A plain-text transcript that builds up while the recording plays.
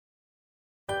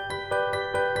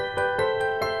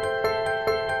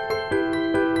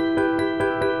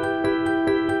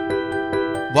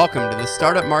Welcome to the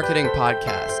Startup Marketing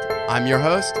Podcast. I'm your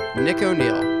host, Nick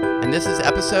O'Neill, and this is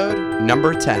episode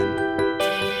number 10.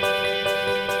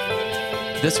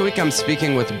 This week I'm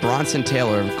speaking with Bronson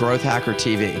Taylor of Growth Hacker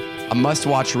TV, a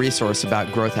must-watch resource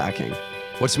about growth hacking.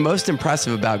 What's most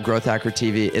impressive about Growth Hacker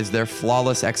TV is their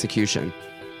flawless execution.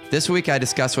 This week I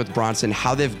discuss with Bronson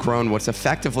how they've grown what's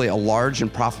effectively a large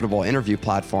and profitable interview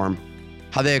platform,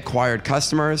 how they acquired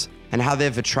customers, and how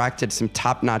they've attracted some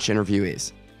top-notch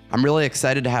interviewees. I'm really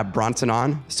excited to have Bronson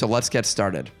on, so let's get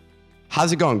started.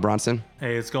 How's it going, Bronson?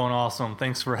 Hey, it's going awesome.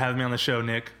 Thanks for having me on the show,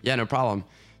 Nick. Yeah, no problem.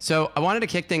 So I wanted to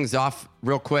kick things off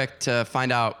real quick to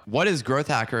find out what is Growth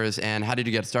Hackers and how did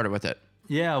you get started with it?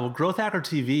 Yeah, well, Growth Hacker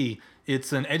TV,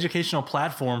 it's an educational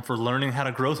platform for learning how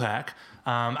to growth hack.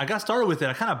 I got started with it.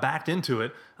 I kind of backed into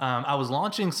it. I was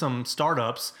launching some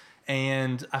startups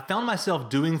and I found myself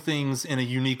doing things in a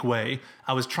unique way.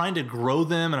 I was trying to grow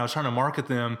them and I was trying to market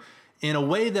them in a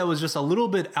way that was just a little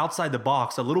bit outside the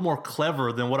box, a little more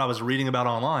clever than what I was reading about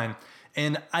online.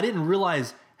 And I didn't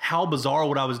realize how bizarre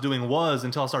what I was doing was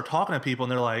until I started talking to people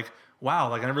and they're like, wow,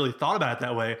 like I never really thought about it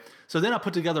that way. So then I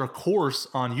put together a course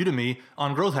on Udemy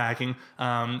on growth hacking.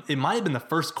 It might have been the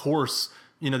first course,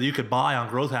 that you could buy on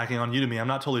growth hacking on Udemy. I'm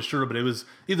not totally sure, but it was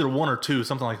either one or two,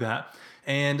 something like that.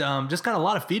 And just got a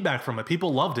lot of feedback from it.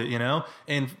 People loved it,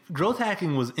 and growth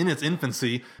hacking was in its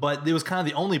infancy, but it was kind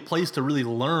of the only place to really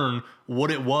learn what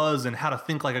it was and how to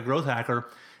think like a growth hacker.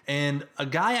 And a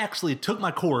guy actually took my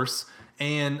course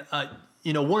and,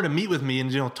 wanted to meet with me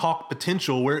and, talk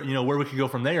potential where we could go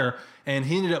from there. And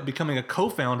he ended up becoming a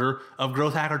co-founder of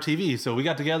Growth Hacker TV. So we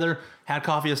got together, had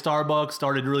coffee at Starbucks,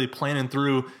 started really planning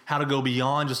through how to go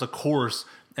beyond just a course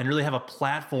and really have a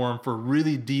platform for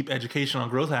really deep education on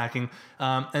growth hacking.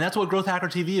 And that's what Growth Hacker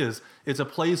TV is. It's a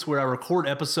place where I record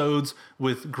episodes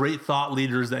with great thought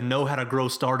leaders that know how to grow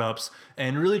startups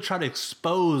and really try to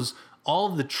expose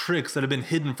all of the tricks that have been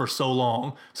hidden for so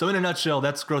long. So in a nutshell,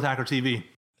 that's Growth Hacker TV.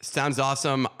 Sounds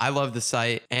awesome. I love the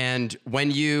site. And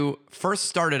when you first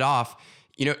started off,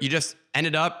 you just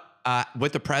ended up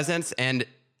with the presence and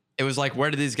it was like, where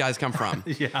did these guys come from?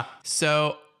 Yeah.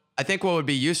 So I think what would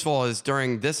be useful is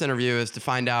during this interview is to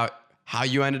find out how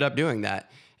you ended up doing that.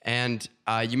 And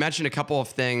you mentioned a couple of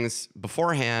things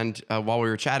beforehand while we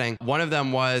were chatting. One of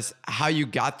them was how you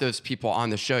got those people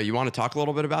on the show. You want to talk a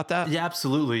little bit about that? Yeah,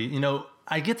 absolutely.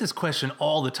 I get this question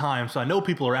all the time, so I know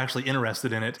people are actually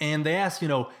interested in it. And they ask,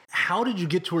 how did you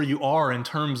get to where you are in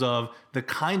terms of the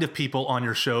kind of people on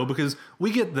your show? Because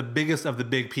we get the biggest of the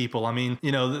big people. I mean,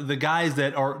 the guys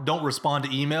that don't respond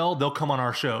to email, they'll come on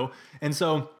our show. And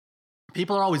so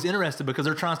people are always interested because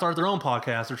they're trying to start their own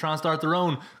podcast. They're trying to start their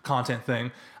own content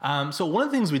thing. So one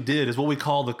of the things we did is what we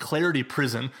call the Clarity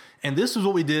Prison. And this is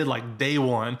what we did like day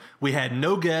one. We had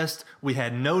no guest, we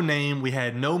had no name, we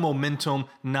had no momentum,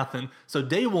 nothing. So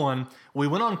day one, we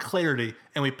went on Clarity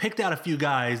and we picked out a few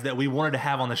guys that we wanted to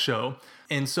have on the show.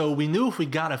 And so we knew if we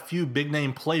got a few big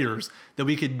name players that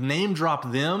we could name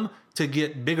drop them to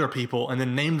get bigger people and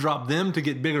then name drop them to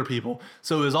get bigger people.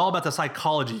 So it was all about the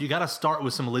psychology. You got to start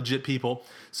with some legit people.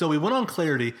 So we went on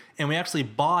Clarity and we actually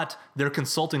bought their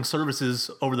consulting services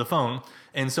over the phone.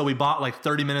 And so we bought like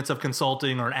 30 minutes of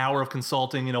consulting or an hour of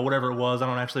consulting, whatever it was. I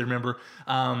don't actually remember.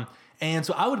 And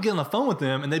so I would get on the phone with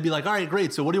them and they'd be like, all right,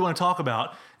 great. So what do you want to talk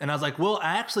about? And I was like, well,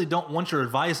 I actually don't want your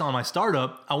advice on my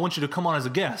startup. I want you to come on as a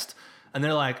guest. And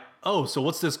they're like, oh, so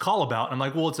what's this call about? And I'm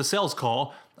like, well, it's a sales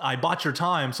call. I bought your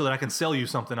time so that I can sell you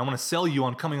something. I want to sell you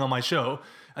on coming on my show.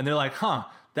 And they're like, huh,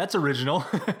 that's original.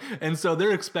 And so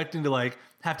they're expecting to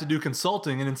have to do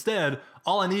consulting. And instead,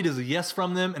 all I need is a yes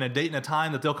from them and a date and a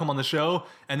time that they'll come on the show.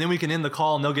 And then we can end the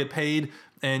call and they'll get paid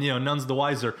and, none's the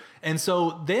wiser. And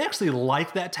so they actually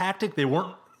liked that tactic. They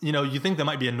weren't, you think they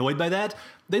might be annoyed by that.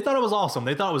 They thought it was awesome.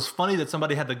 They thought it was funny that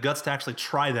somebody had the guts to actually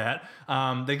try that.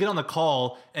 They get on the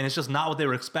call and it's just not what they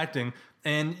were expecting.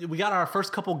 And we got our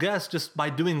first couple guests just by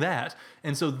doing that.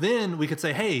 And so then we could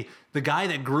say, hey, the guy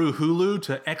that grew Hulu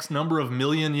to X number of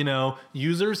million,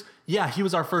 users, yeah, he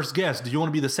was our first guest. Do you want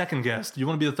to be the second guest? Do you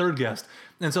want to be the third guest?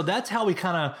 And so that's how we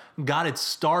kind of got it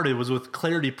started, was with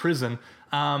Clarity Prison.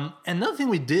 And another thing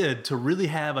we did to really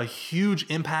have a huge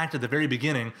impact at the very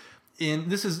beginning,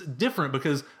 and this is different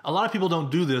because a lot of people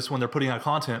don't do this when they're putting out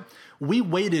content. We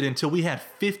waited until we had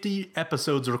 50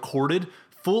 episodes recorded,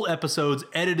 full episodes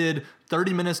edited,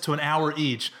 30 minutes to an hour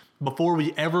each, before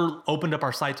we ever opened up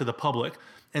our site to the public.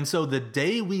 And so the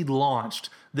day we launched,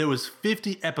 there was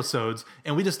 50 episodes,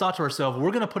 and we just thought to ourselves,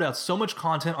 we're going to put out so much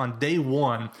content on day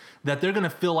one that they're going to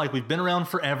feel like we've been around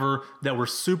forever, that we're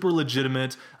super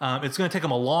legitimate. It's going to take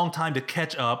them a long time to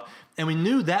catch up. And we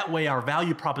knew that way our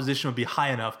value proposition would be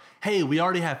high enough. Hey, we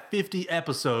already have 50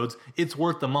 episodes. It's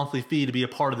worth the monthly fee to be a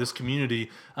part of this community.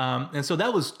 And so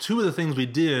that was two of the things we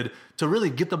did to really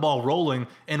get the ball rolling,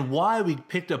 and why we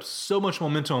picked up so much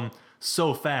momentum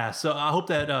so fast. So I hope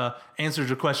that answers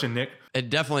your question, Nick. It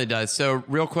definitely does. So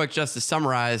real quick, just to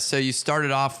summarize, so you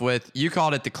started off with, you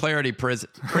called it the Clarity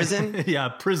Prison? Yeah,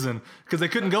 prison, because they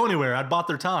couldn't go anywhere. I'd bought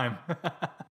their time.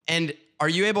 And are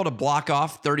you able to block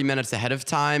off 30 minutes ahead of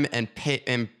time and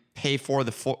pay for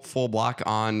the full block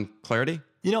on Clarity?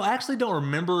 You know, I actually don't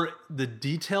remember the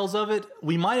details of it.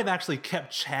 We might have actually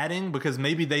kept chatting because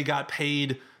maybe they got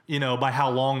paid, you know, by how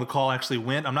long the call actually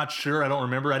went. I'm not sure. I don't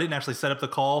remember. I didn't actually set up the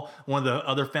call. One of the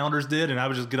other founders did, and I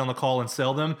would just get on the call and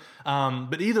sell them.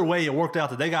 But either way, it worked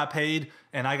out that they got paid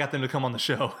and I got them to come on the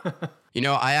show. You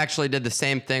know, I actually did the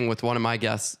same thing with one of my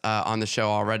guests on the show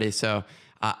already. So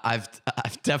I've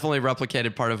definitely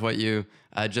replicated part of what you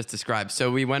just described.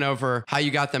 So we went over how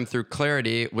you got them through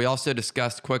Clarity. We also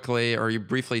discussed quickly, or you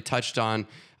briefly touched on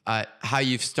how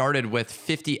you've started with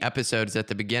 50 episodes at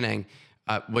the beginning,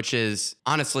 which is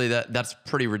honestly, that's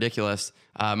pretty ridiculous.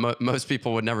 Most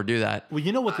people would never do that. Well,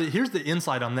 you know what? Here's the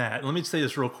insight on that. Let me say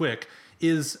this real quick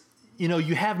is, you know,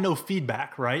 you have no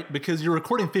feedback, right? Because you're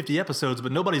recording 50 episodes,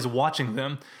 but nobody's watching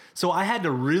them. So I had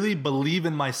to really believe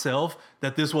in myself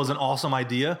that this was an awesome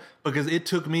idea, because it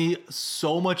took me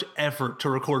so much effort to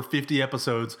record 50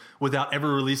 episodes without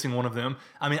ever releasing one of them.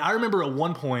 I mean, I remember at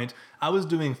one point I was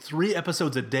doing 3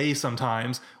 episodes a day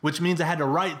sometimes, which means I had to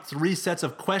write 3 sets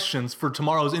of questions for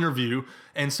tomorrow's interview.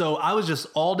 And so I was just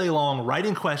all day long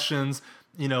writing questions,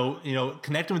 you know,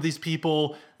 connecting with these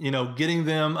people, you know, getting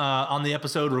them on the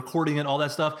episode, recording it, all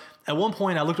that stuff. At one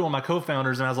point, I looked at one of my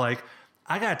co-founders and I was like,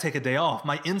 I got to take a day off.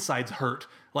 My insides hurt.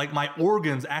 Like, my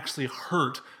organs actually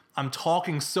hurt. I'm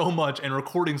talking so much and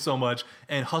recording so much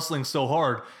and hustling so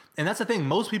hard. And that's the thing.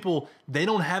 Most people, they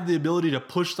don't have the ability to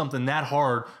push something that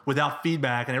hard without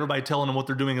feedback and everybody telling them what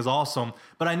they're doing is awesome.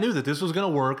 But I knew that this was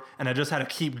going to work, and I just had to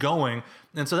keep going.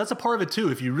 And so that's a part of it too.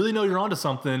 If you really know you're onto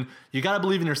something, you got to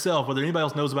believe in yourself, whether anybody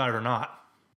else knows about it or not.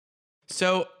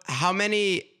 So how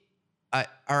many,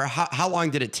 or how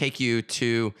long did it take you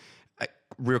to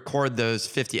record those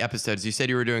 50 episodes? You said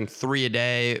you were doing 3 a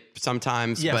day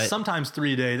sometimes. Yeah, sometimes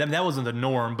 3 a day. That wasn't the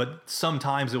norm, but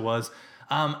sometimes it was.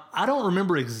 I don't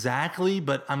remember exactly,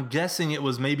 but I'm guessing it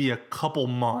was maybe a couple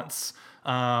months.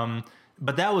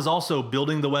 But that was also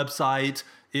building the website.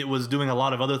 It was doing a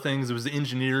lot of other things. It was the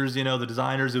engineers, you know, the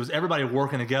designers. It was everybody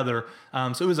working together.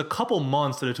 So it was a couple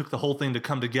months that it took the whole thing to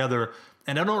come together.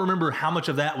 And I don't remember how much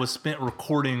of that was spent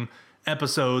recording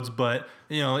episodes, but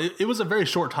you know, it was a very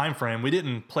short time frame. We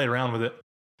didn't play around with it.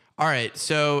 All right.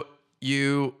 So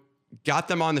you got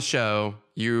them on the show,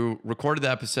 you recorded the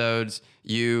episodes,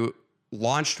 you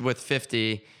launched with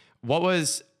 50. What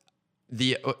was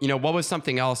what was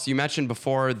something else? You mentioned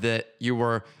before that you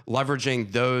were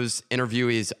leveraging those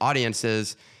interviewees'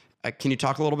 audiences. Can you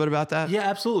talk a little bit about that? Yeah,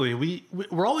 absolutely.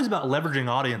 We're always about leveraging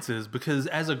audiences, because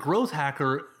as a growth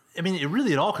hacker, I mean,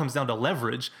 it all comes down to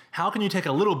leverage. How can you take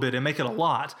a little bit and make it a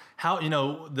lot? How, you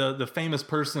know, the famous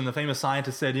person, the famous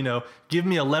scientist said, you know, give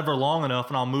me a lever long enough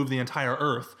and I'll move the entire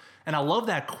earth. And I love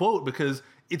that quote because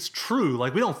it's true.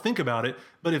 Like, we don't think about it,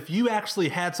 but if you actually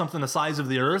had something the size of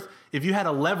the earth, if you had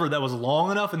a lever that was long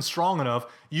enough and strong enough,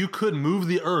 you could move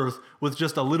the earth with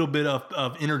just a little bit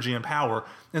of energy and power.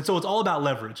 And so it's all about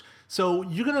leverage. So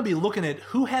you're going to be looking at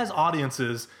who has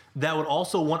audiences that would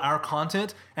also want our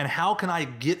content, and how can I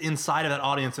get inside of that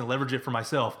audience and leverage it for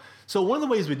myself. So one of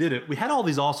the ways we did it, we had all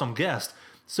these awesome guests.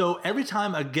 So every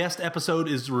time a guest episode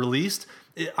is released,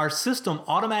 our system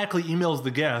automatically emails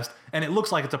the guest, and it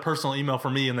looks like it's a personal email for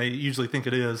me, and they usually think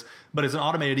it is, but it's an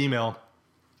automated email.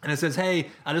 And it says, hey,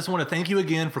 I just want to thank you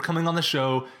again for coming on the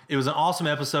show. It was an awesome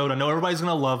episode. I know everybody's going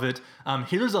to love it.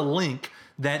 Here's a link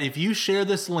that if you share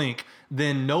this link,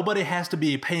 then nobody has to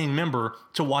be a paying member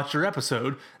to watch your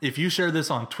episode. If you share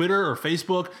this on Twitter or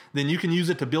Facebook, then you can use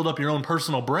it to build up your own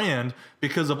personal brand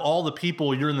because of all the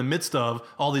people you're in the midst of,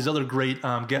 all these other great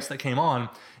guests that came on.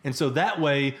 And so that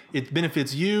way it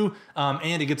benefits you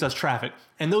and it gets us traffic.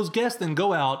 And those guests then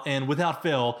go out and without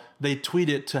fail, they tweet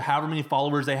it to however many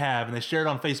followers they have, and they share it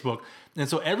on Facebook. And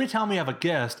so every time we have a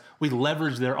guest, we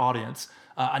leverage their audience.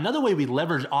 Another way we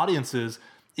leverage audiences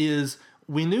is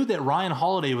we knew that Ryan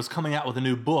Holiday was coming out with a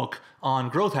new book on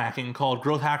growth hacking called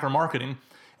Growth Hacker Marketing.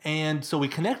 And so we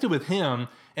connected with him,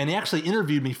 and he actually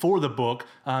interviewed me for the book,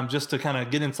 just to kind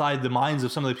of get inside the minds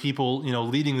of some of the people,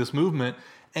 leading this movement.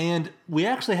 And we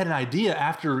actually had an idea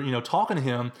after, talking to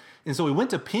him. And so we went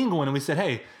to Penguin and we said,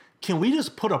 hey, can we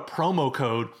just put a promo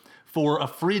code for a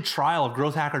free trial of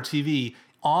Growth Hacker TV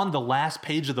on the last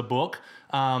page of the book?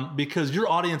 Because your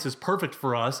audience is perfect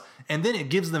for us, and then it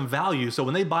gives them value. So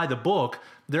when they buy the book,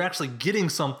 they're actually getting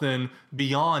something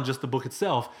beyond just the book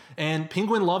itself. And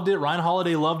Penguin loved it, Ryan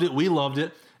Holiday loved it, we loved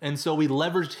it. And so we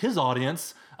leveraged his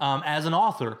audience as an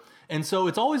author. And so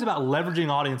it's always about leveraging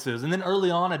audiences. And then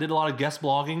early on, I did a lot of guest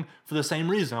blogging for the same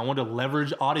reason. I wanted to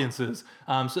leverage audiences.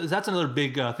 So that's another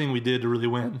big thing we did to really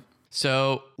win.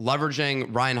 So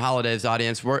leveraging Ryan Holiday's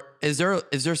audience, is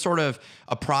there sort of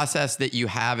a process that you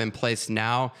have in place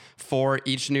now for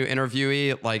each new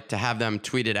interviewee, like to have them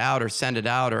tweet it out or send it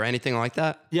out or anything like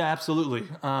that? Yeah, absolutely.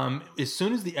 As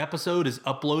soon as the episode is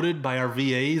uploaded by our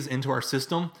VAs into our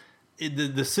system,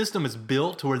 the system is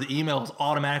built to where the email is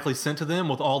automatically sent to them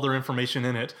with all their information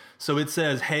in it. So it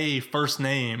says, hey, first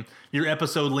name, your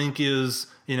episode link is,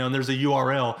 and there's a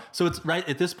URL. So it's right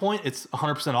at this point, it's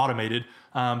 100% automated.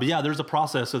 But yeah, there's a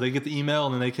process. So they get the email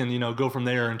and then they can, go from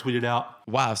there and tweet it out.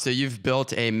 Wow. So you've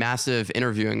built a massive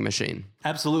interviewing machine.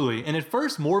 Absolutely. And at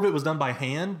first, more of it was done by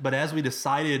hand. But as we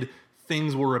decided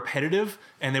things were repetitive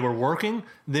and they were working,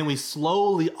 then we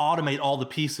slowly automate all the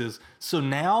pieces. So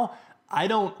now I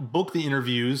don't book the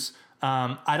interviews.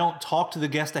 I don't talk to the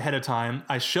guest ahead of time.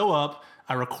 I show up,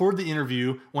 I record the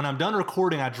interview. When I'm done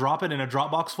recording, I drop it in a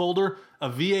Dropbox folder. A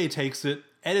VA takes it,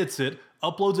 edits it,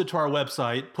 uploads it to our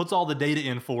website, puts all the data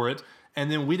in for it, and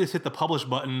then we just hit the publish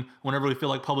button whenever we feel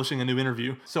like publishing a new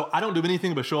interview. So I don't do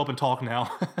anything but show up and talk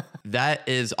now. That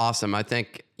is awesome. I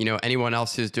think, anyone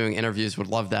else who's doing interviews would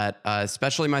love that,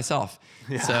 especially myself.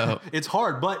 Yeah, so it's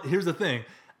hard, but here's the thing.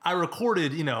 I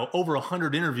recorded, over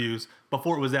 100 interviews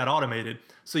before it was that automated.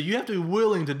 So you have to be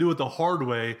willing to do it the hard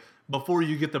way before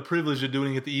you get the privilege of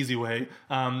doing it the easy way.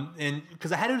 And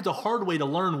because I had to do the hard way to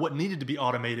learn what needed to be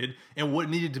automated and what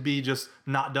needed to be just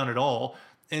not done at all.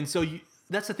 And so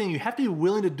that's the thing. You have to be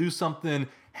willing to do something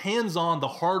hands-on the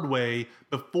hard way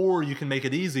before you can make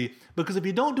it easy. Because if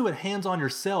you don't do it hands-on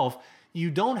yourself, you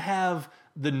don't have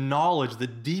the knowledge, the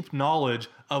deep knowledge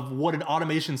of what an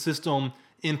automation system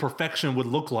in perfection would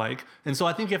look like. And so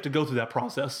I think you have to go through that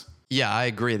process. Yeah, I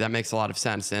agree. That makes a lot of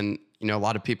sense. And, a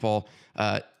lot of people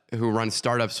who run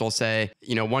startups will say,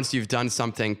 once you've done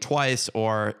something twice,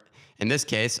 or in this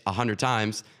case, 100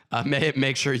 times,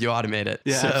 make sure you automate it.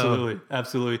 Yeah,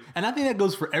 absolutely. And I think that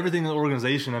goes for everything in the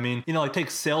organization. I mean, like take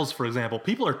sales, for example.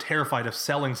 People are terrified of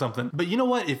selling something. But you know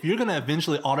what? If you're going to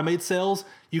eventually automate sales,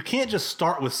 you can't just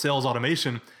start with sales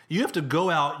automation. You have to go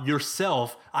out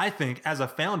yourself, I think, as a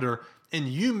founder, and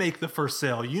you make the first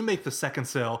sale, you make the second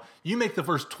sale, you make the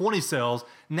first 20 sales.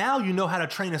 Now you know how to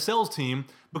train a sales team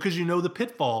because you know the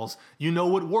pitfalls, you know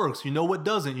what works, you know what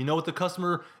doesn't, you know what the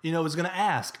customer, is going to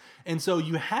ask. And so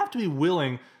you have to be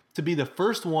willing to be the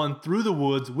first one through the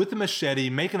woods with a machete,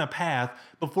 making a path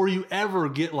before you ever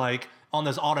get on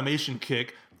this automation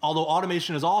kick. Although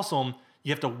automation is awesome,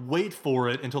 you have to wait for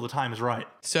it until the time is right.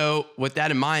 So with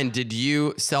that in mind, did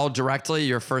you sell directly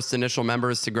your first initial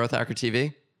members to Growth Hacker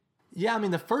TV? Yeah, I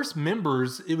mean, the first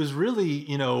members, it was really,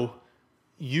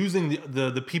 using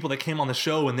the people that came on the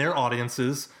show and their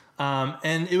audiences.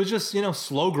 And it was just,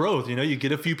 slow growth. You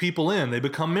get a few people in, they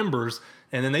become members,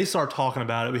 and then they start talking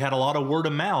about it. We had a lot of word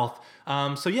of mouth.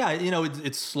 So yeah,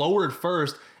 it's slower at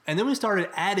first. And then we started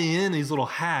adding in these little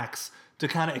hacks to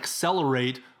kind of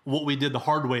accelerate what we did the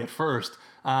hard way at first.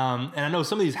 And I know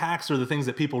some of these hacks are the things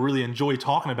that people really enjoy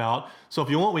talking about. So if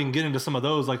you want, we can get into some of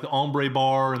those, like the ombre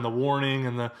bar and the warning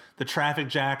and the traffic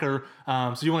jacker.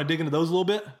 So you want to dig into those a little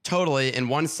bit? Totally, in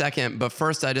 1 second. But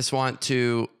first, I just want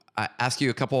to ask you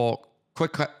a couple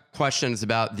quick questions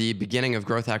about the beginning of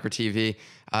Growth Hacker TV,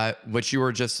 which you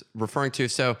were just referring to.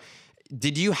 So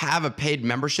did you have a paid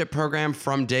membership program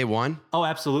from day one? Oh,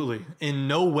 absolutely. In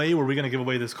no way were we going to give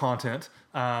away this content.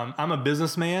 I'm a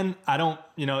businessman. I don't,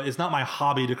 it's not my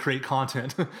hobby to create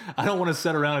content. I don't want to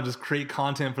sit around and just create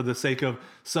content for the sake of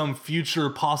some future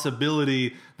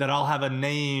possibility that I'll have a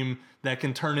name that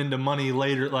can turn into money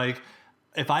later. Like,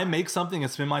 if I make something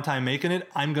and spend my time making it,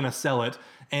 I'm going to sell it.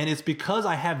 And it's because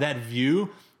I have that view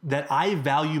that I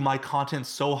value my content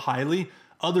so highly,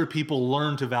 other people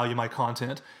learn to value my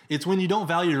content. It's when you don't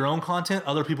value your own content,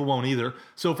 other people won't either.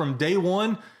 So from day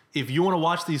one, if you want to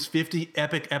watch these 50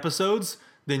 epic episodes,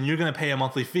 then you're going to pay a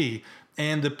monthly fee.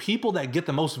 And the people that get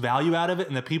the most value out of it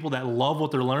and the people that love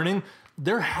what they're learning,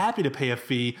 they're happy to pay a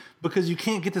fee because you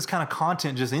can't get this kind of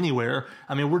content just anywhere.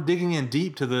 I mean, we're digging in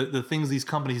deep to the things these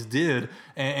companies did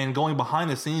and going behind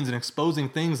the scenes and exposing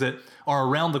things that are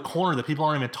around the corner that people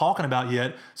aren't even talking about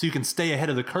yet, so you can stay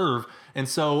ahead of the curve. And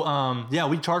so, yeah,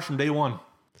 we charge from day one.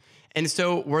 And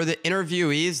so were the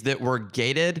interviewees that were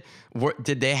gated,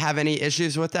 did they have any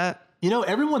issues with that? You know,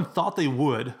 everyone thought they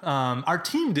would. Our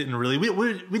team didn't really.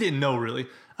 We didn't know really.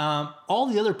 All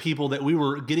the other people that we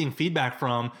were getting feedback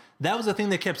from, that was the thing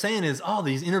they kept saying is, oh,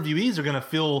 these interviewees are going to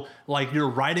feel like you're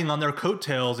riding on their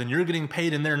coattails and you're getting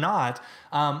paid and they're not.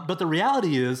 But the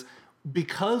reality is,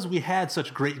 because we had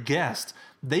such great guests,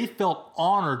 they felt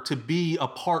honored to be a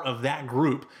part of that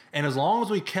group. And as long as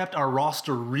we kept our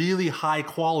roster really high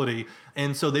quality,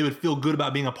 and so they would feel good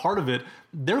about being a part of it,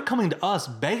 they're coming to us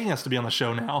begging us to be on the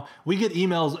show now. We get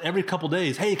emails every couple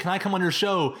days. Hey, can I come on your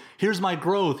show? Here's my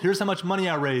growth. Here's how much money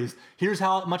I raised. Here's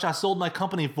how much I sold my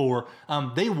company for.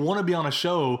 They want to be on a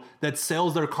show that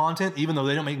sells their content even though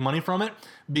they don't make money from it,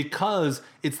 because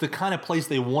it's the kind of place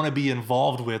they want to be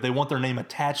involved with. They want their name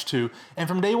attached to. And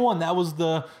from day one, that was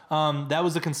the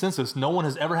consensus. No one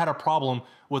has ever had a problem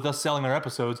with us selling our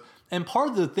episodes. And part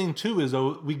of the thing too is,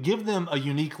 though, we give them a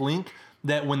unique link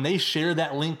that when they share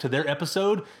that link to their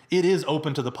episode, it is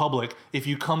open to the public if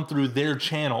you come through their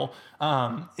channel.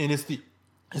 And it's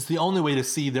the only way to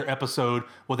see their episode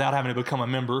without having to become a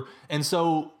member. And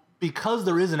so because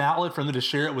there is an outlet for them to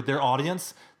share it with their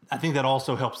audience, I think that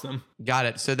also helps them. Got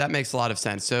it. So that makes a lot of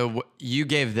sense. So you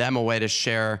gave them a way to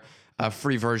share a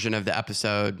free version of the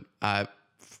episode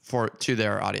to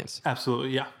their audience.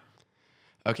 Absolutely, yeah.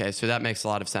 Okay, so that makes a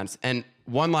lot of sense. And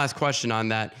one last question on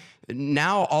that.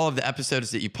 Now all of the episodes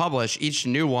that you publish, each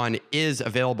new one is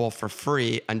available for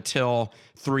free until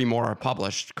 3 more are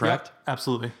published, correct? Yep,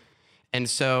 absolutely. And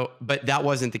so, but that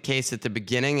wasn't the case at the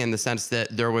beginning in the sense that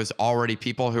there was already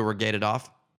people who were gated off?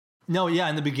 No, yeah.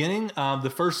 In the beginning,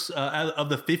 the first of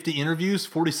the 50 interviews,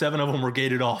 47 of them were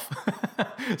gated off.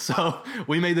 So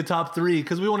we made the top 3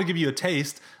 because we want to give you a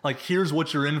taste. Like, here's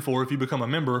what you're in for if you become a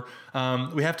member.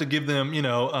 We have to give them,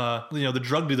 the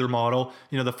drug dealer model.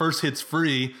 The first hit's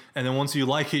free, and then once you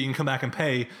like it, you can come back and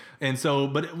pay. And so,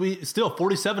 but we still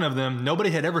 47 of them. Nobody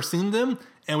had ever seen them,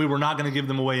 and we were not going to give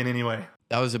them away in any way.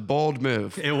 That was a bold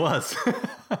move. It was.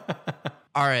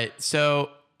 All right,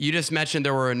 so you just mentioned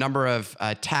there were a number of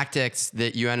tactics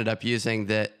that you ended up using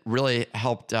that really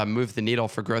helped move the needle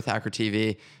for Growth Hacker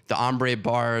TV. The ombre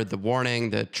bar, the warning,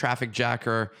 the traffic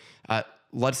jacker.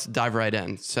 Let's dive right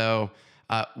in. So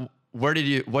what did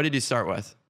you start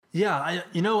with? Yeah, I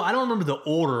don't remember the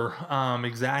order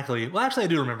exactly. Well, actually, I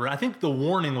do remember. I think the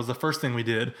warning was the first thing we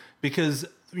did because,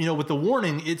 with the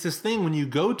warning, it's this thing when you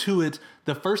go to it,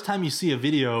 the first time you see a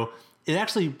video, it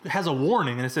actually has a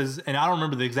warning and it says, and I don't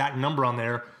remember the exact number on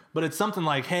there, but it's something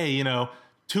like, hey,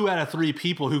 2 out of 3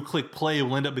 people who click play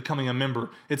will end up becoming a member.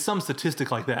 It's some statistic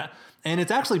like that. And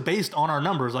it's actually based on our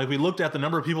numbers. Like, we looked at the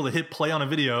number of people that hit play on a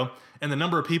video and the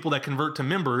number of people that convert to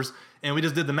members, and we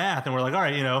just did the math and we're like, all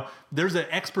right, there's an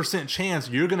X% chance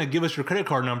you're going to give us your credit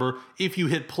card number if you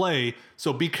hit play.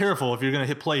 So be careful if you're going to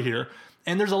hit play here.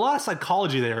 And there's a lot of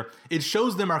psychology there. It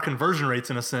shows them our conversion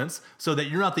rates in a sense, so that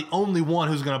you're not the only one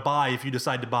who's going to buy if you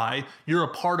decide to buy. You're a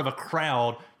part of a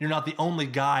crowd. You're not the only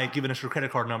guy giving us your credit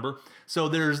card number. So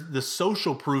there's the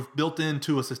social proof built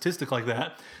into a statistic like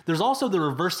that. There's also the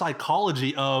reverse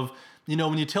psychology of,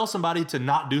 when you tell somebody to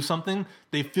not do something,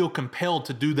 they feel compelled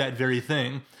to do that very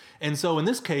thing. And so in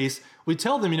this case, we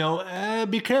tell them,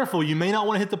 be careful. You may not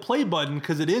want to hit the play button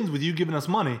because it ends with you giving us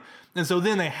money. And so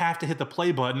then they have to hit the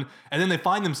play button, and then they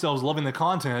find themselves loving the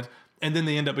content, and then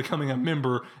they end up becoming a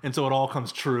member, and so it all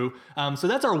comes true. So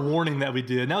that's our warning that we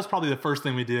did. And that was probably the first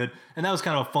thing we did, and that was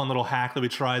kind of a fun little hack that we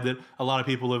tried that a lot of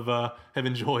people have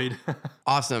enjoyed.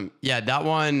 Awesome. Yeah, that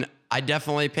one, I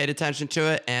definitely paid attention to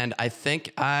it, and I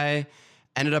think I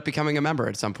ended up becoming a member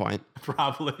at some point.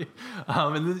 Probably.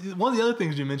 And one of the other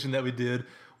things you mentioned that we did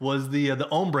was the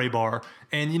ombre bar.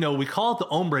 And, we call it the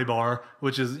ombre bar,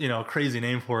 which is, a crazy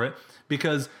name for it,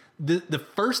 because the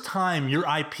first time your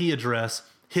IP address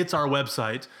hits our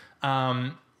website,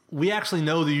 we actually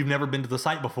know that you've never been to the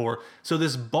site before. So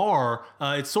this bar,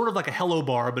 it's sort of like a hello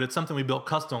bar, but it's something we built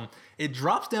custom. It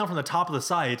drops down from the top of the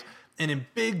site, and in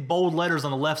big, bold letters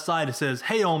on the left side, it says,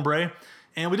 "Hey, ombre."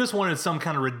 And we just wanted some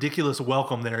kind of ridiculous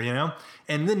welcome there,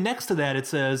 And then next to that, it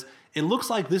says, "It looks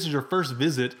like this is your first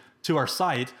visit to our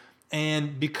site.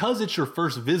 And because it's your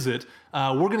first visit,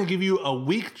 we're going to give you a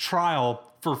week trial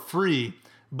for free,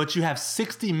 but you have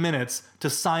 60 minutes to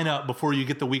sign up before you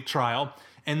get the week trial."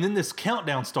 And then this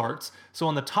countdown starts. So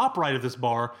on the top right of this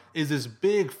bar is this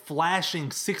big flashing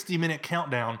 60-minute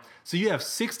countdown. So you have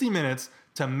 60 minutes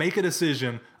to make a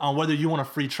decision on whether you want a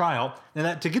free trial. And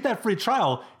that to get that free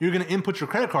trial, you're going to input your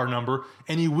credit card number,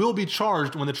 and you will be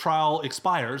charged when the trial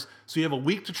expires. So you have a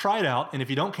week to try it out, and if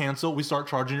you don't cancel, we start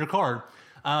charging your card.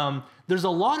 There's a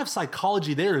lot of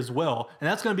psychology there as well, and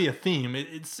that's going to be a theme.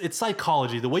 It's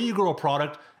psychology. The way you grow a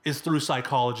product is through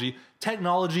psychology.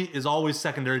 Technology is always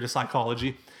secondary to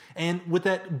psychology. And with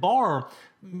that bar,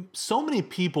 so many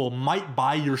people might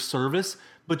buy your service,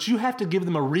 but you have to give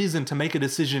them a reason to make a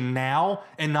decision now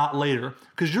and not later.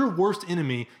 Because your worst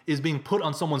enemy is being put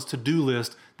on someone's to-do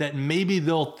list that maybe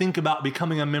they'll think about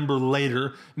becoming a member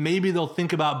later. Maybe they'll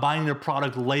think about buying your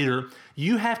product later.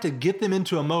 You have to get them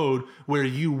into a mode where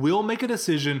you will make a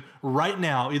decision right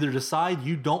now. Either decide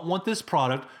you don't want this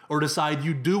product or decide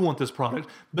you do want this product.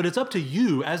 But it's up to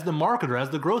you as the marketer, as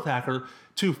the growth hacker,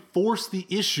 to force the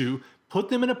issue. Put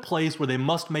them in a place where they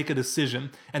must make a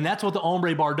decision. And that's what the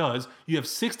Ombre Bar does. You have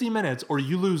 60 minutes or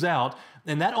you lose out.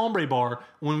 And that Ombre Bar,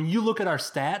 when you look at our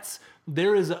stats,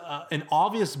 there is an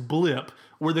obvious blip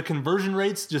where the conversion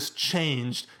rates just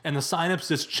changed and the signups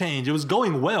just changed. It was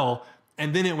going well,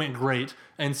 and then it went great.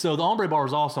 And so the Ombre Bar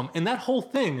is awesome. And that whole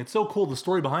thing, it's so cool, the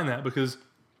story behind that, because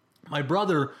my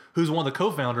brother, who's one of the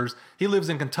co-founders, he lives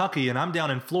in Kentucky and I'm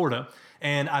down in Florida.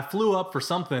 And I flew up for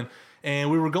something.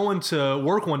 And we were going to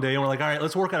work one day and we're like, all right,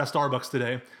 let's work at a Starbucks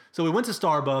today. So we went to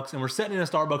Starbucks and we're sitting in a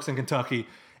Starbucks in Kentucky.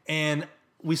 And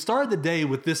we started the day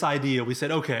with this idea. We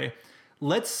said, okay,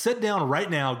 let's sit down right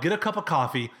now, get a cup of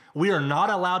coffee. We are not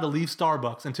allowed to leave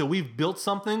Starbucks until we've built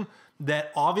something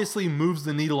that obviously moves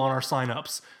the needle on our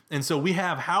signups. And so we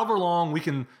have however long we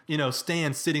can,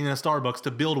 stand sitting in a Starbucks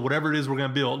to build whatever it is we're going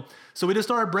to build. So we just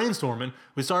started brainstorming.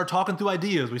 We started talking through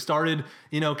ideas. We started,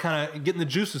 kind of getting the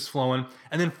juices flowing.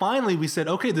 And then finally we said,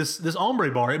 okay, this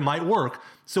Ombre Bar, it might work.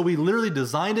 So we literally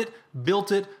designed it,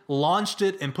 built it, launched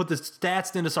it, and put the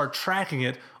stats in to start tracking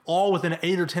it, all within an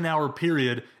 8 or 10 hour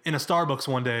period in a Starbucks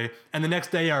one day. And the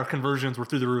next day our conversions were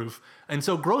through the roof. And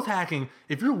so growth hacking,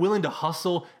 if you're willing to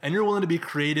hustle and you're willing to be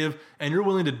creative and you're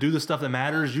willing to do the stuff that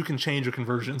matters, you can change your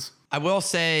conversions. I will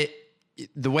say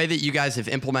the way that you guys have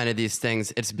implemented these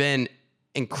things, it's been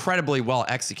incredibly well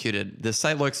executed. The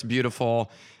site looks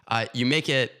beautiful. You make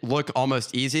it look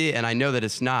almost easy, and I know that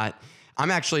it's not. I'm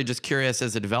actually just curious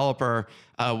as a developer,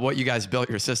 what you guys built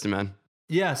your system in.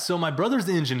 Yeah, so my brother's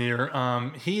the engineer.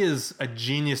 He is a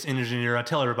genius engineer. I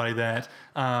tell everybody that.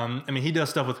 He does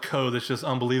stuff with code that's just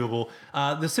unbelievable.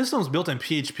 The system's built in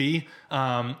PHP.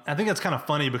 I think that's kind of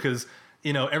funny because,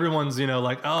 everyone's,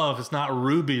 like, oh, if it's not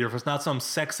Ruby or if it's not some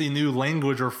sexy new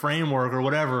language or framework or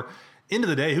whatever, end of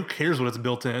the day, who cares what it's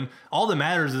built in? All that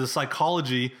matters is the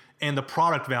psychology and the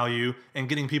product value and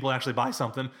getting people to actually buy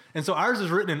something. And so ours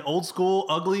is written in old school,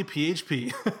 ugly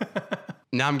PHP.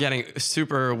 Now I'm getting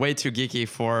way too geeky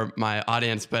for my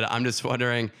audience, but I'm just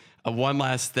wondering one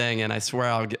last thing, and I swear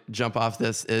I'll jump off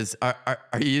this, is are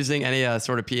you using any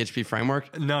sort of PHP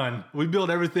framework? None. We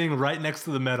build everything right next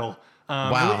to the metal.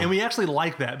 Wow. And we actually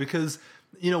like that because,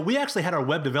 we actually had our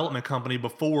web development company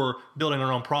before building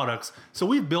our own products. So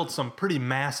we've built some pretty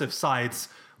massive sites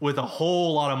with a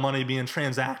whole lot of money being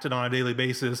transacted on a daily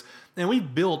basis. And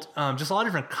we've built just a lot of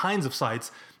different kinds of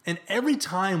sites. And every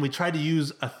time we tried to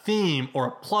use a theme or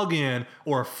a plugin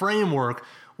or a framework,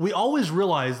 we always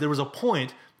realized there was a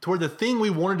point to where the thing we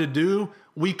wanted to do,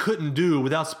 we couldn't do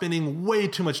without spending way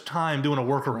too much time doing a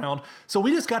workaround. So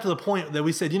we just got to the point that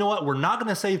we said, you know what, we're not going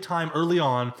to save time early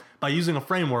on by using a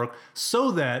framework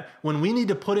so that when we need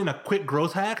to put in a quick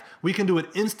growth hack, we can do it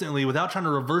instantly without trying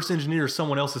to reverse engineer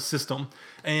someone else's system.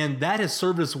 And that has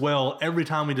served us well every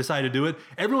time we decide to do it.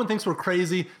 Everyone thinks we're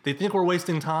crazy. They think we're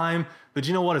wasting time, but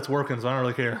you know what? It's working, so I don't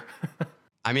really care.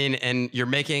 And you're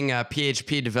making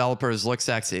PHP developers look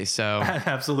sexy, so.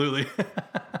 Absolutely.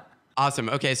 Awesome.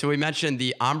 Okay, so we mentioned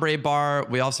the Ombre Bar.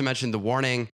 We also mentioned the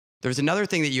warning. There's another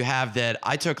thing that you have that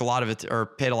I took a lot of it or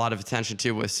paid a lot of attention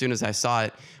to as soon as I saw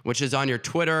it, which is on your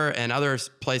Twitter and other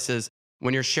places.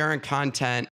 When you're sharing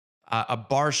content, a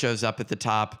bar shows up at the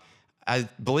top. I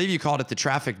believe you called it the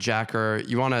traffic jacker.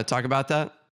 You want to talk about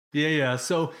that? Yeah.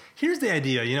 So here's the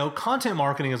idea. Content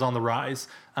marketing is on the rise.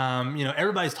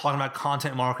 Everybody's talking about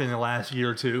content marketing in the last year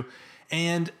or two.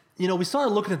 And we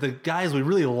started looking at the guys we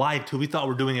really liked who we thought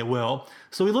were doing it well.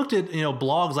 So we looked at,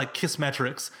 blogs like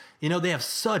Kissmetrics. They have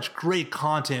such great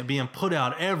content being put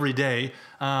out every day.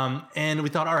 And we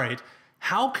thought, all right,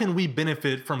 how can we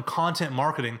benefit from content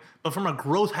marketing, but from a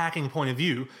growth hacking point of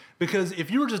view? Because if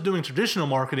you were just doing traditional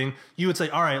marketing, you would say,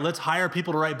 all right, let's hire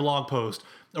people to write blog posts,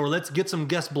 or let's get some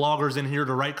guest bloggers in here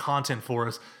to write content for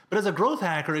us. But as a growth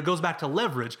hacker, it goes back to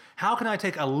leverage. How can I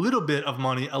take a little bit of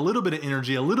money, a little bit of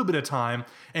energy, a little bit of time,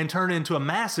 and turn it into a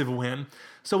massive win?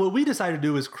 So what we decided to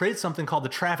do is create something called the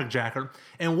Traffic Jacker.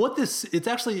 And it's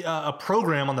actually a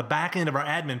program on the back end of our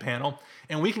admin panel.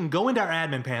 And we can go into our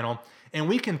admin panel and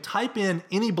we can type in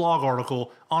any blog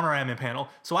article on our admin panel.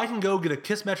 So I can go get a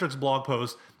Kissmetrics blog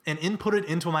post and input it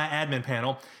into my admin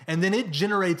panel. And then it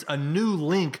generates a new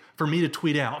link for me to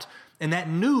tweet out. And that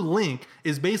new link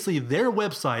is basically their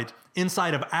website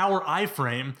inside of our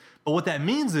iframe. But what that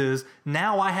means is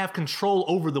now I have control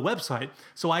over the website.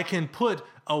 So I can put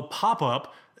a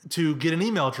pop-up to get an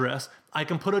email address. I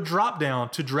can put a drop-down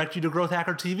to direct you to Growth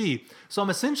Hacker TV. So I'm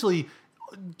essentially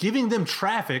giving them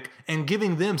traffic and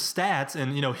giving them stats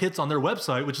and hits on their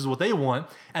website, which is what they want.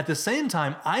 At the same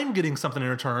time, I'm getting something in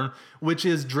return, which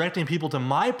is directing people to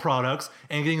my products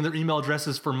and getting their email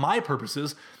addresses for my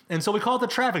purposes. And so we call it the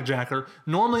Traffic Jacker.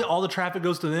 Normally all the traffic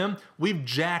goes to them. We've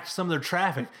jacked some of their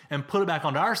traffic and put it back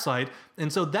onto our site.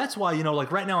 And so that's why,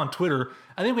 like right now on Twitter,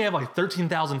 I think we have like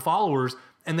 13,000 followers,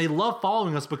 and they love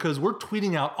following us because we're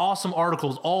tweeting out awesome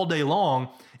articles all day long.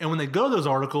 And when they go to those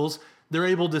articles, they're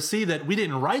able to see that we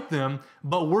didn't write them,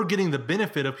 but we're getting the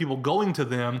benefit of people going to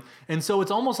them. And so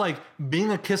it's almost like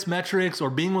being a Kissmetrics or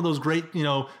being one of those great,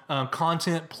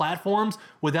 content platforms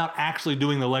without actually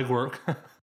doing the legwork.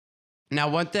 Now,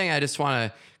 one thing I just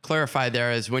want to clarify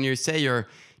there is when you say you're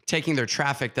taking their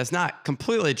traffic, that's not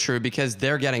completely true because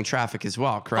they're getting traffic as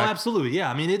well, correct? Oh, absolutely.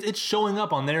 Yeah. I mean, it's showing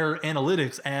up on their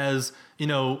analytics as,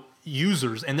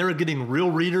 users, and they're getting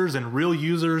real readers and real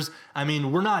users. I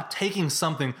mean, we're not taking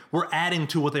something, we're adding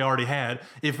to what they already had.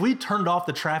 If we turned off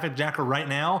the Traffic Jacker right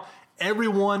now,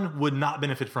 everyone would not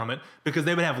benefit from it because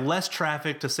they would have less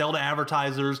traffic to sell to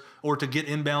advertisers or to get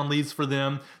inbound leads for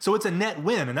them. So it's a net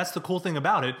win. And that's the cool thing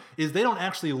about it is they don't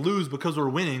actually lose because we're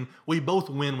winning. We both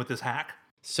win with this hack.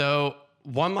 So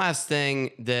one last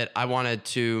thing that I wanted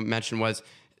to mention was,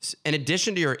 in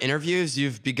addition to your interviews,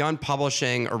 you've begun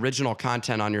publishing original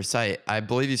content on your site. I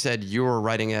believe you said you were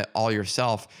writing it all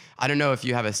yourself. I don't know if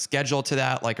you have a schedule to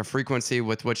that, like a frequency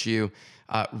with which you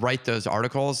write those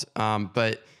articles,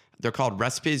 but they're called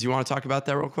recipes. You want to talk about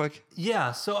that real quick?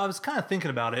 Yeah, so I was kind of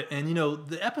thinking about it, and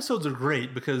the episodes are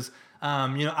great because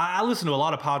I listen to a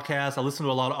lot of podcasts, I listen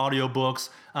to a lot of audiobooks.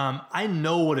 I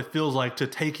know what it feels like to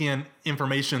take in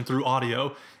information through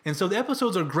audio, and so the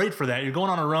episodes are great for that. You're going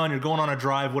on a run, you're going on a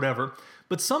drive, whatever.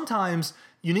 But sometimes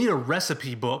you need a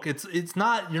recipe book.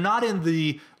 You're not in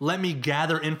the let me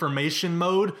gather information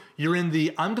mode. You're in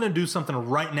the I'm going to do something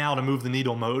right now to move the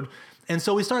needle mode. And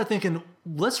so we started thinking,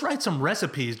 let's write some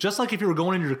recipes. Just like if you were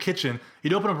going into your kitchen,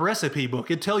 you'd open up a recipe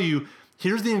book. It'd tell you,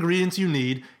 here's the ingredients you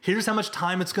need, here's how much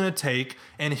time it's going to take,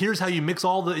 and here's how you mix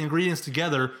all the ingredients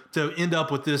together to end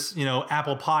up with this,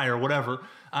 apple pie or whatever.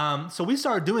 So we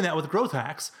started doing that with Growth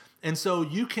Hacks. And so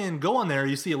you can go on there,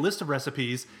 you see a list of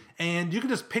recipes, and you can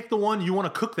just pick the one you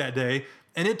want to cook that day,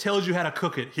 and it tells you how to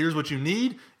cook it. Here's what you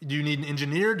need. Do you need an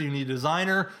engineer? Do you need a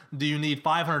designer? Do you need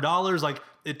 $500? Like,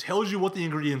 it tells you what the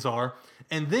ingredients are,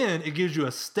 and then it gives you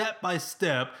a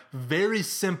step-by-step, very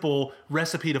simple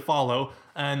recipe to follow.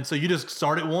 And so you just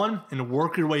start at one and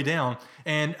work your way down.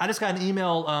 And I just got an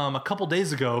email a couple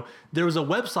days ago. There was a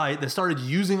website that started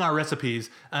using our recipes,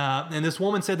 and this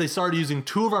woman said they started using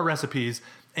 2 of our recipes,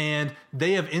 and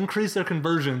they have increased their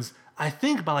conversions, I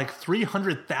think, by like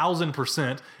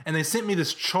 300,000%. And they sent me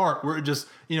this chart where it just,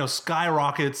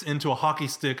 skyrockets into a hockey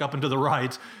stick up and to the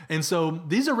right. And so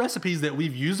these are recipes that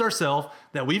we've used ourselves,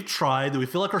 that we've tried, that we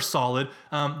feel like are solid.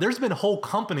 There's been whole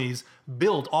companies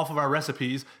built off of our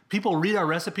recipes. People read our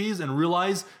recipes and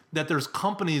realize that there's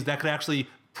companies that could actually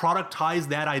productize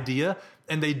that idea.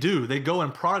 And they do. They go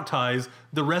and productize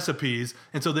the recipes.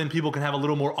 And so then people can have a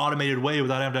little more automated way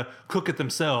without having to cook it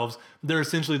themselves. They're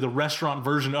essentially the restaurant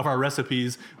version of our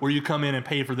recipes where you come in and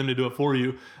pay for them to do it for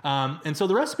you. And so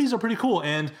the recipes are pretty cool.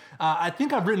 And I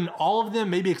think I've written all of them,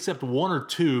 maybe except 1 or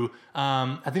 2.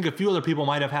 I think a few other people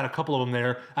might have had a couple of them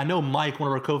there. I know Mike, one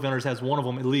of our co-founders, has 1 of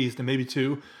them at least, and maybe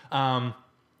 2.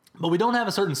 But we don't have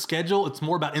a certain schedule. It's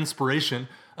more about inspiration.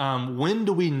 When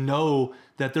do we know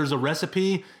that there's a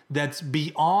recipe that's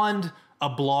beyond a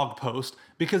blog post?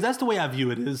 Because that's the way I view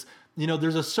it is,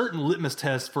 there's a certain litmus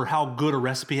test for how good a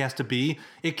recipe has to be.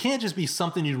 It can't just be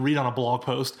something you read on a blog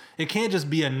post. It can't just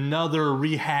be another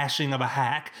rehashing of a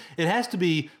hack. It has to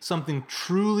be something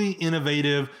truly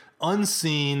innovative,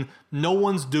 unseen, no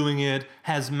one's doing it,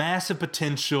 has massive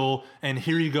potential, and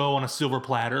here you go on a silver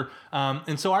platter.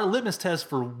 And so our litmus test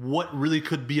for what really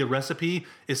could be a recipe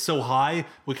is so high,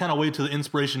 we kind of wait till the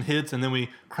inspiration hits and then we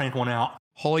crank one out.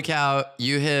 Holy cow,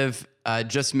 you have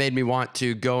just made me want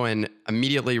to go and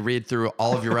immediately read through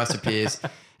all of your recipes.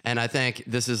 And I think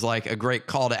this is like a great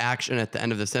call to action at the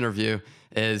end of this interview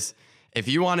is If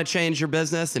you want to change your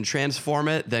business and transform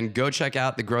it, then go check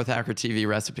out the Growth Hacker TV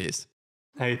recipes.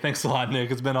 Hey, thanks a lot,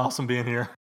 Nick. It's been awesome being here.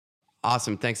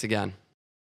 Awesome. Thanks again.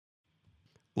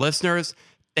 Listeners,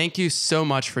 thank you so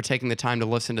much for taking the time to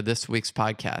listen to this week's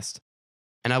podcast.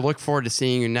 And I look forward to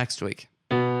seeing you next week.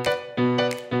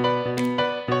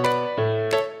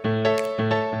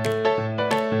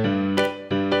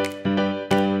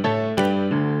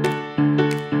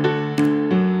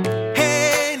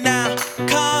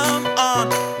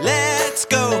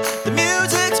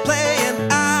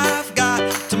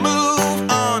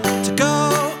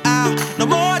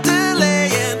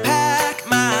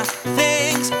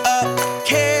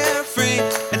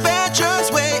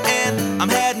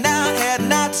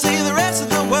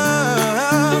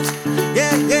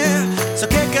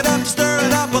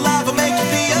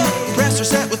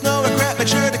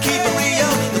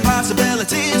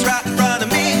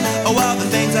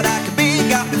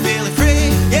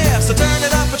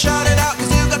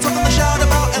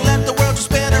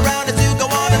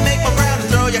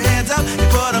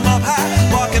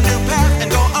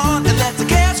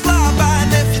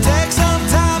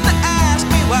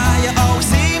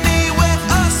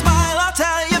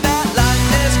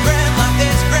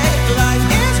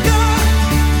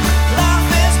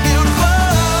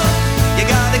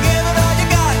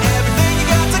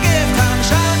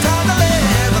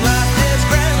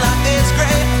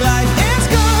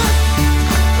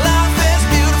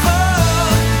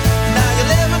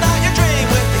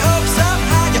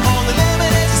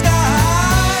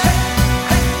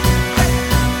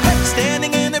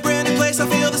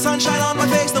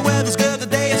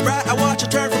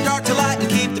 Turn from dark to light and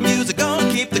keep the music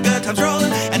going, keep the good times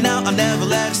rolling. And